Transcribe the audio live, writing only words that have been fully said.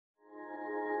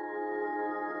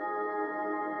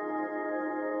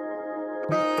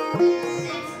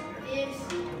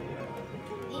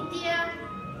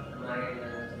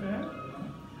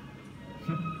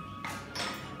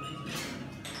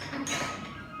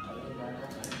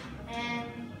And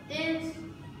this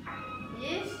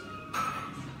is...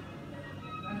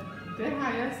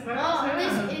 Oh,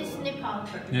 this is Nepal.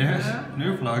 Yes,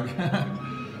 new flag.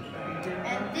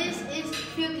 And this is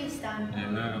Kyrgyzstan.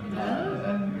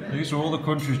 Yeah. These are all the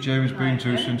countries Jamie's been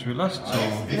to since we last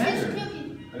saw. This is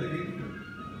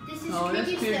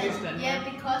Kyrgyzstan. Yeah,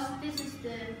 because this is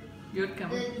the Yurkan.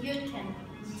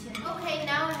 Okay,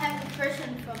 now we have the person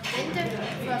from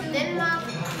Denmark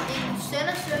in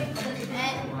Søndersø,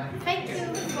 and thank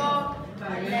you for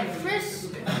the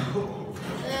first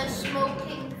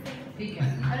smoking.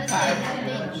 How to say it in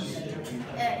Danish?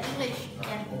 English.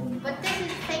 Yeah. But this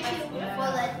is thank you for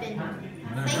that bin.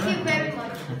 Thank you very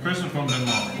much. A person from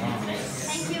Denmark. Wow.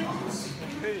 Thank you.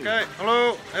 Okay,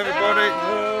 hello everybody.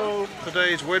 Hello.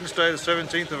 Today is Wednesday the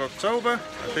 17th of October,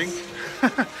 I think.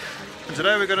 And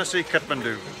today we're going to see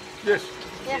Kathmandu. Yes.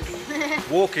 Yes.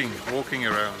 walking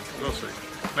around, we'll see.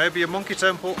 Maybe a monkey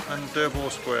temple and Durbar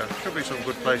Square. Could be some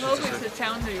good places to see. It's a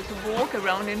town that you can walk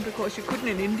around in because you couldn't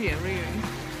in India, really.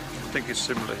 I think it's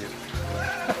similar here.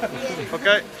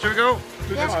 Okay, shall we go?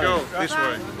 Let's go this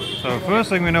way. So first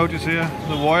thing we notice here,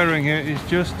 the wiring here is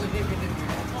just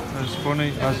as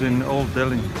funny as in old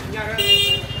Delhi.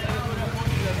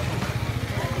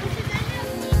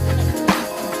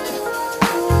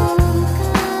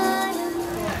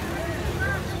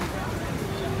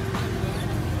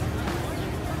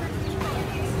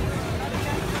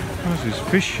 There's this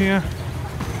fish here.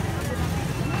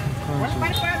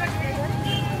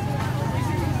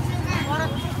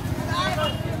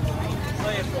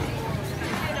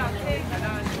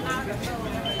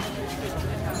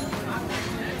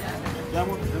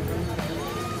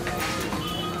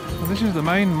 This is the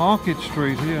main market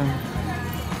street here,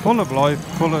 full of life,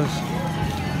 colours,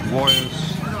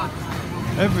 wires,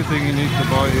 everything you need to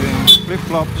buy here,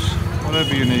 flip-flops,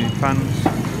 whatever you need, pants,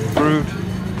 fruit.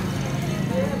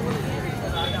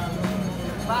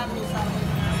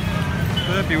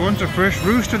 So if you want a fresh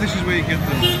rooster, this is where you get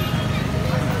them.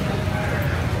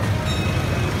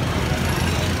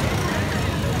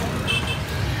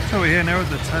 So we're here now at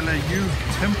the Kathmandu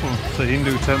Temple. It's a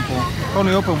Hindu temple.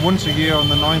 Only open once a year on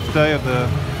the 9th day of the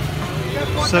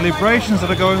celebrations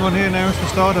that are going on here now. It's the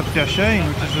start of Dashain,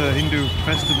 which is a Hindu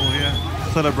festival here,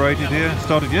 celebrated here.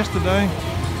 Started yesterday,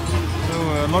 so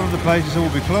a lot of the places will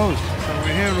be closed. So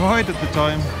we're here right at the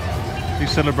time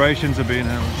these celebrations are being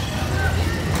held.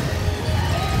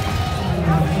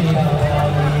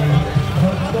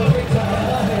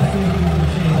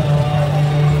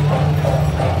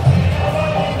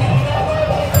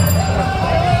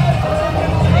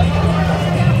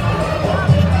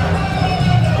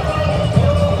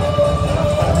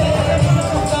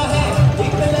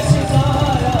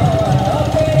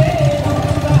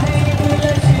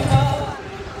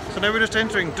 Now we're just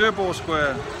entering Durbar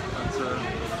Square.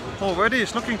 Already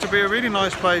it's looking to be a really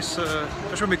nice place.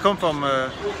 Just when we come from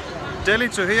Delhi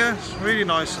to here, it's really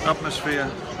nice atmosphere.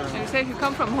 You say if you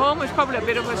come from home, it's probably a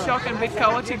bit of a shock and a bit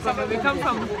chaotic, but when we come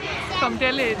from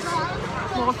Delhi, it's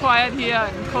more quiet here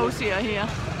and cozier here.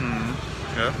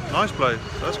 Yeah, nice place.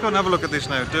 Let's go and have a look at this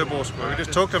now, Durbar Square. We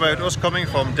just talked about us coming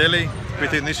from Delhi. We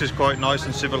think this is quite nice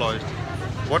and civilized.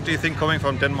 What do you think coming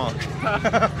from Denmark?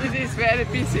 It is very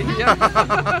busy here.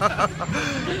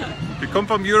 If you come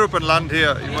from Europe and land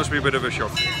here, it must be a bit of a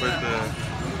shock, but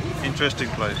interesting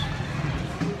place.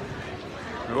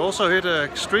 We're also hit an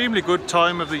extremely good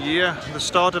time of the year, the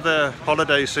start of the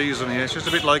holiday season here. It's just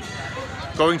a bit like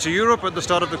going to Europe at the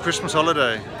start of the Christmas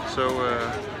holiday. So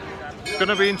it's going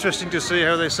to be interesting to see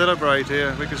how they celebrate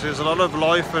here, because there's a lot of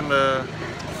life and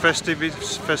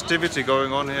festivity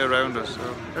going on here around us.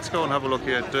 So let's go and have a look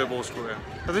here at Durbar Square.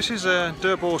 Now this is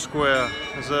Durbar Square.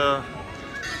 There's a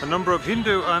number of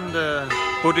Hindu and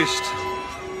Buddhist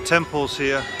temples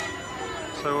here.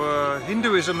 So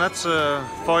Hinduism, that's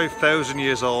 5,000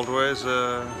 years old, whereas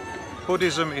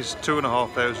Buddhism is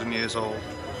 2,500 years old.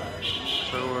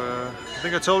 So I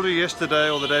think I told you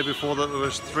yesterday or the day before that there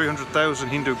was 300,000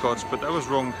 Hindu gods, but that was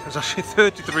wrong. There's actually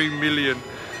 33 million.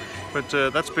 But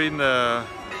that's been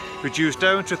reduced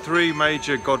down to 3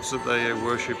 major gods that they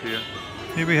worship here.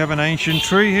 Here we have an ancient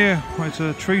tree here. It's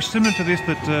a tree similar to this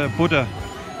that Buddha,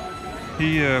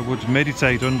 he would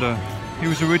meditate under. He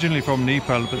was originally from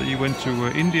Nepal, but he went to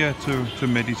India to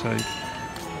meditate.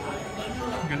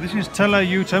 Okay, this is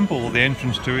Kathmandu Temple, the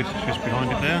entrance to it, just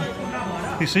behind it there.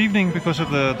 This evening, because of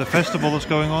the festival that's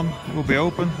going on, it will be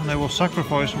open and they will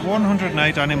sacrifice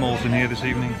 108 animals in here this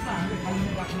evening.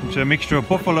 It's a mixture of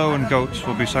buffalo and goats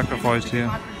will be sacrificed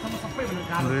here.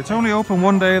 And it's only open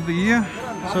one day of the year,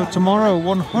 So tomorrow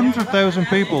 100,000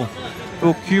 people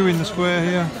will queue in the square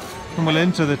here and will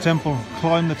enter the temple,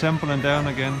 climb the temple and down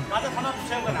again.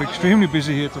 It'll be extremely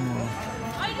busy here tomorrow.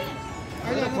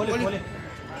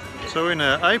 So in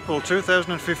April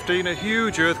 2015 a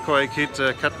huge earthquake hit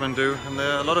Kathmandu, and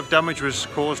a lot of damage was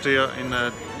caused here in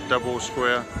Durbar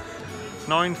Square.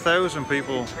 9,000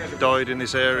 people died in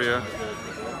this area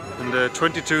and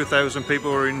 22,000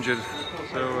 people were injured.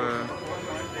 So,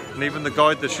 and even the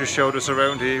guide that just showed us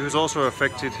around here, he was also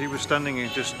affected. He was standing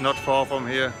just not far from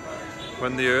here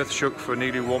when the earth shook for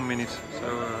nearly 1 minute.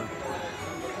 So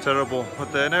terrible.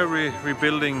 But they're now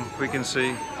rebuilding, we can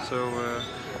see. So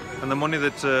and the money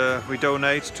that we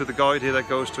donate to the guide here, that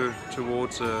goes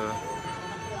towards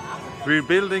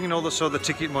rebuilding, and also the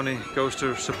ticket money goes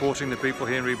to supporting the people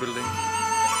here in rebuilding.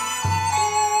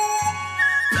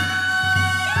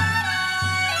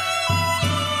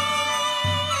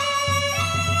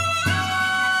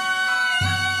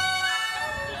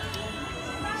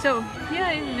 So here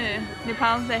in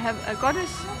Nepal they have a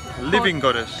goddess, a living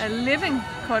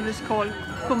goddess called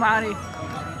Kumari,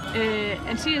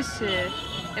 and she is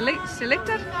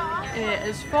selected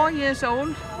as 4 years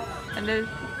old, and the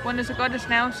one is a goddess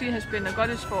now. She has been a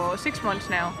goddess for 6 months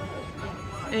now,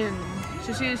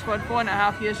 so she is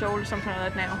 4.5 years old, something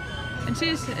like that now, and she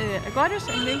is a goddess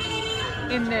and lives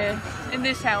in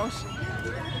this house,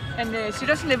 and she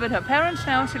doesn't live with her parents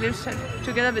now. She lives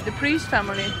together with the priest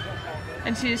family.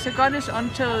 And she is a goddess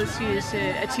until she is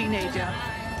a teenager.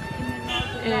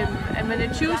 And when they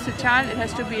choose the child, it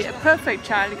has to be a perfect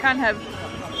child. It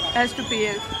has to be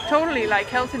a totally like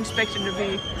health inspection to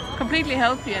be completely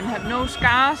healthy and have no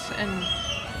scars.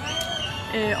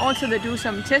 And also they do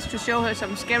some tests to show her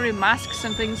some scary masks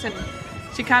and things, and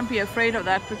she can't be afraid of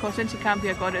that because then she can't be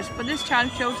a goddess. But this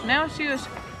child shows now she is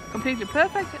completely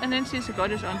perfect, and then she's a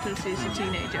goddess until she's a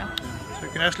teenager. So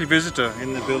you can actually visit her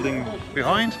in the building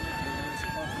behind.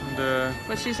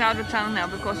 But she's out of town now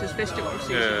because it's festival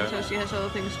season, so she has other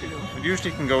things to do. But usually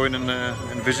you can go in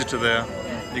and visit her there.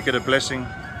 You get a blessing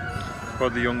for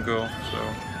the young girl. So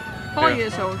 4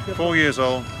 years old. 4 years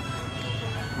old.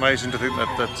 Amazing to think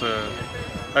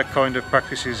that kind of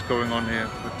practice is going on here.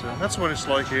 But that's what it's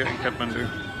like here in Kathmandu.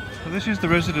 So this is the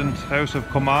resident house of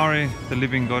Kumari, the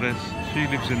living goddess. She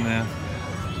lives in there.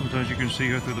 Sometimes you can see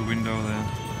her through the window there.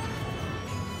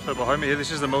 So behind me here,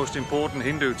 this is the most important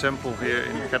Hindu temple here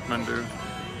in Kathmandu.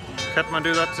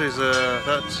 Kathmandu,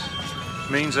 that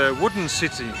means a wooden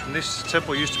city, and this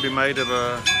temple used to be made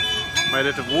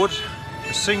out of wood,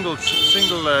 a single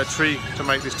tree to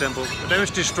make this temple. But then it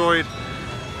was destroyed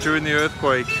during the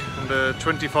earthquake, and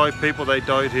 25 people they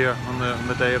died here on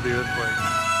the day of the earthquake.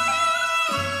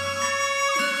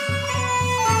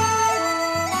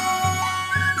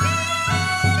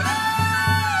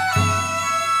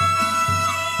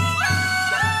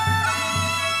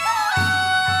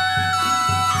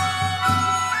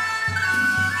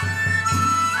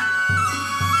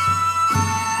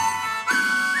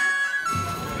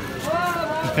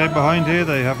 Okay, behind here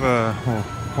they have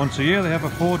once a year they have a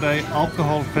 4-day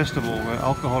alcohol festival where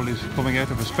alcohol is coming out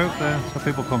of a spout there. So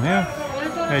people come here,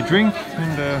 they drink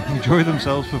and enjoy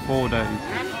themselves for 4 days.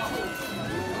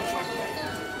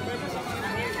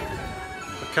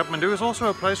 But Kathmandu is also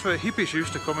a place where hippies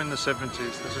used to come in the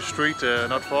 70s. There's a street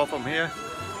not far from here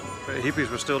where hippies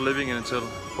were still living in until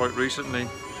quite recently.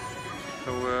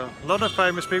 So a lot of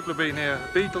famous people have been here.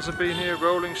 Beatles have been here,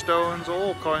 Rolling Stones,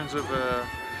 all kinds of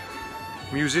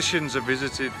musicians have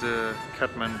visited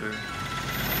Kathmandu.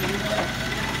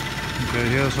 Okay,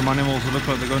 here are some animals that look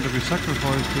like they're going to be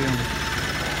sacrificed here.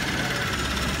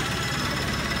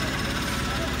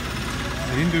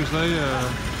 The Hindus, they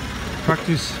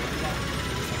practice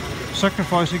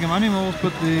sacrificing of animals,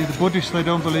 but the Buddhists, they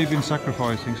don't believe in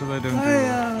sacrificing, so they don't do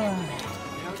that.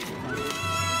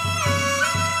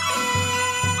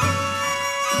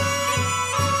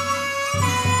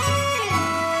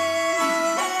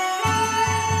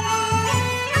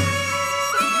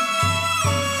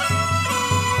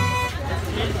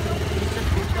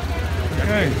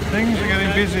 Okay, things are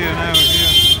getting busier now here.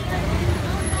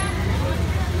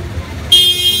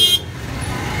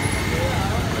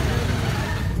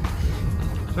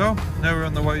 So, now we're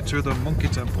on the way to the monkey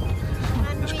temple.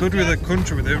 It's good with a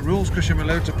country with their rules because you're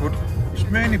allowed to put as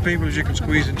many people as you can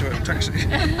squeeze into a taxi.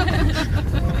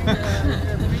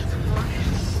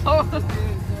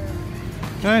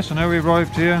 Okay, so now we've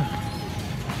arrived here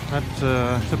at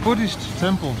the Buddhist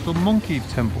temple, the monkey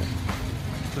temple.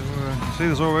 So you see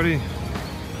there's already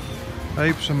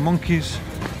apes and monkeys.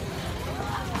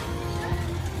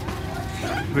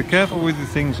 Be careful with the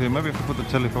things here, maybe I have to put the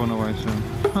telephone away soon.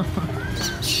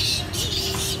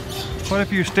 Quite a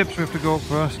few steps we have to go up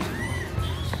first.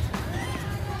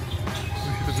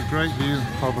 There's a great view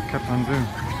over Kathmandu.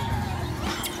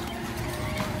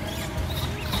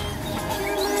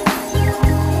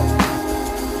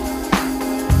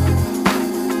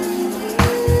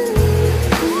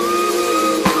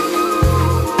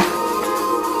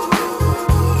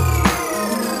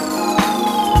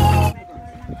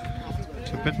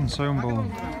 Tibetan symbol.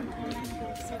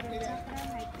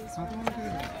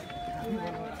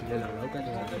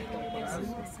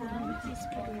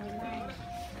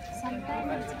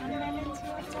 Sometimes it's unbalanced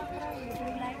your chakra, you do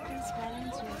like this,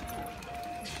 balance your chakra.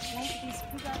 Like this,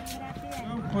 put on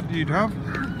therapy. What do you have?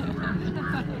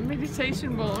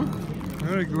 Meditation ball.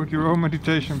 Very good, your own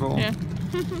meditation ball. Yeah.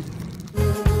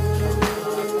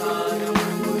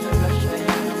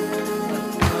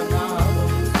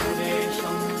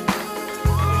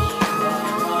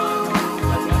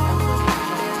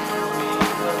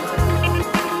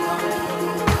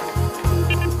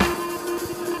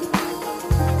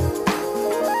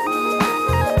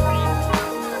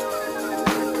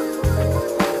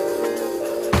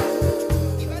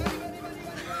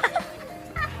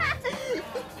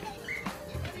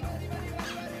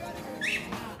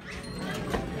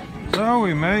 So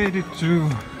we made it to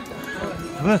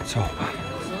the top.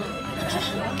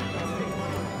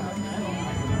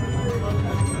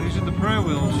 These are the prayer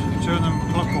wheels, you turn them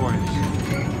clockwise.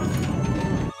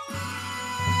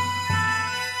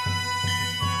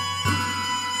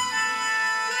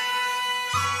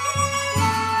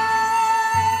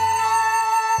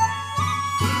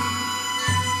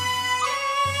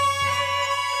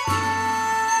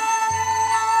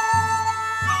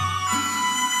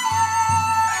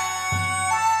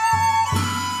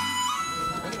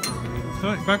 So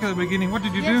back at the beginning, what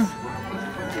did you do?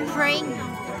 Praying.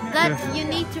 That you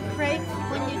need to pray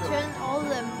when you turn all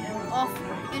them off.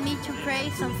 You need to pray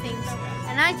some things.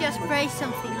 And I just pray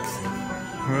some things.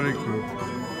 Very good.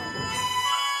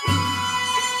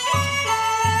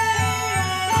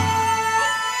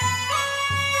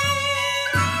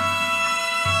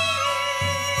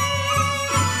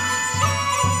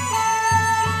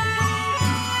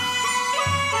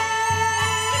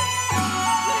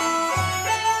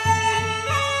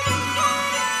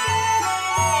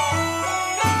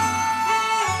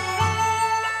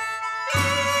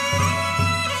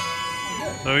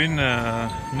 So in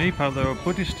Nepal there are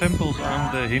Buddhist temples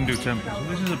and Hindu temples. So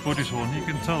this is a Buddhist one. You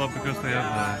can tell that because they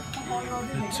have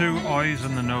the two eyes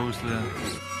and the nose there.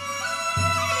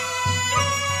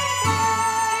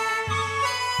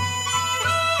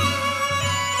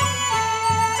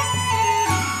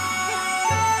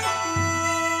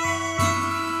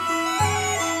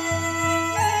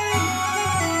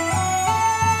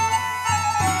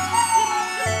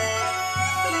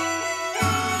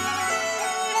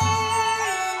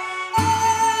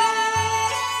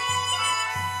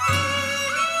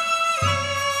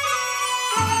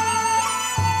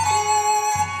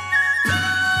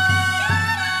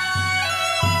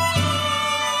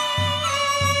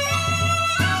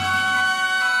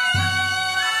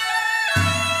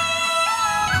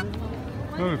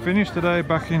 So we finished the day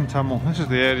back in Tamil. This is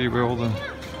the area where all the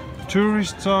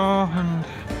tourists are and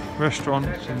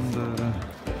restaurants and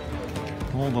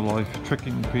all the life,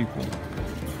 trekking people.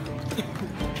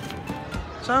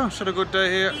 So, had a good day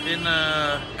here in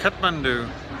Kathmandu.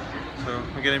 So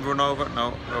we're getting run over?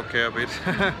 No, okay a bit.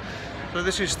 So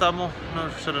this is Tamil.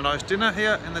 Just had a nice dinner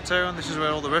here in the town. This is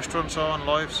where all the restaurants are and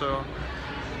life. So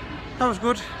that was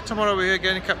good. Tomorrow we're here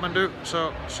again in Kathmandu.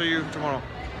 So see you tomorrow.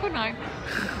 Good night.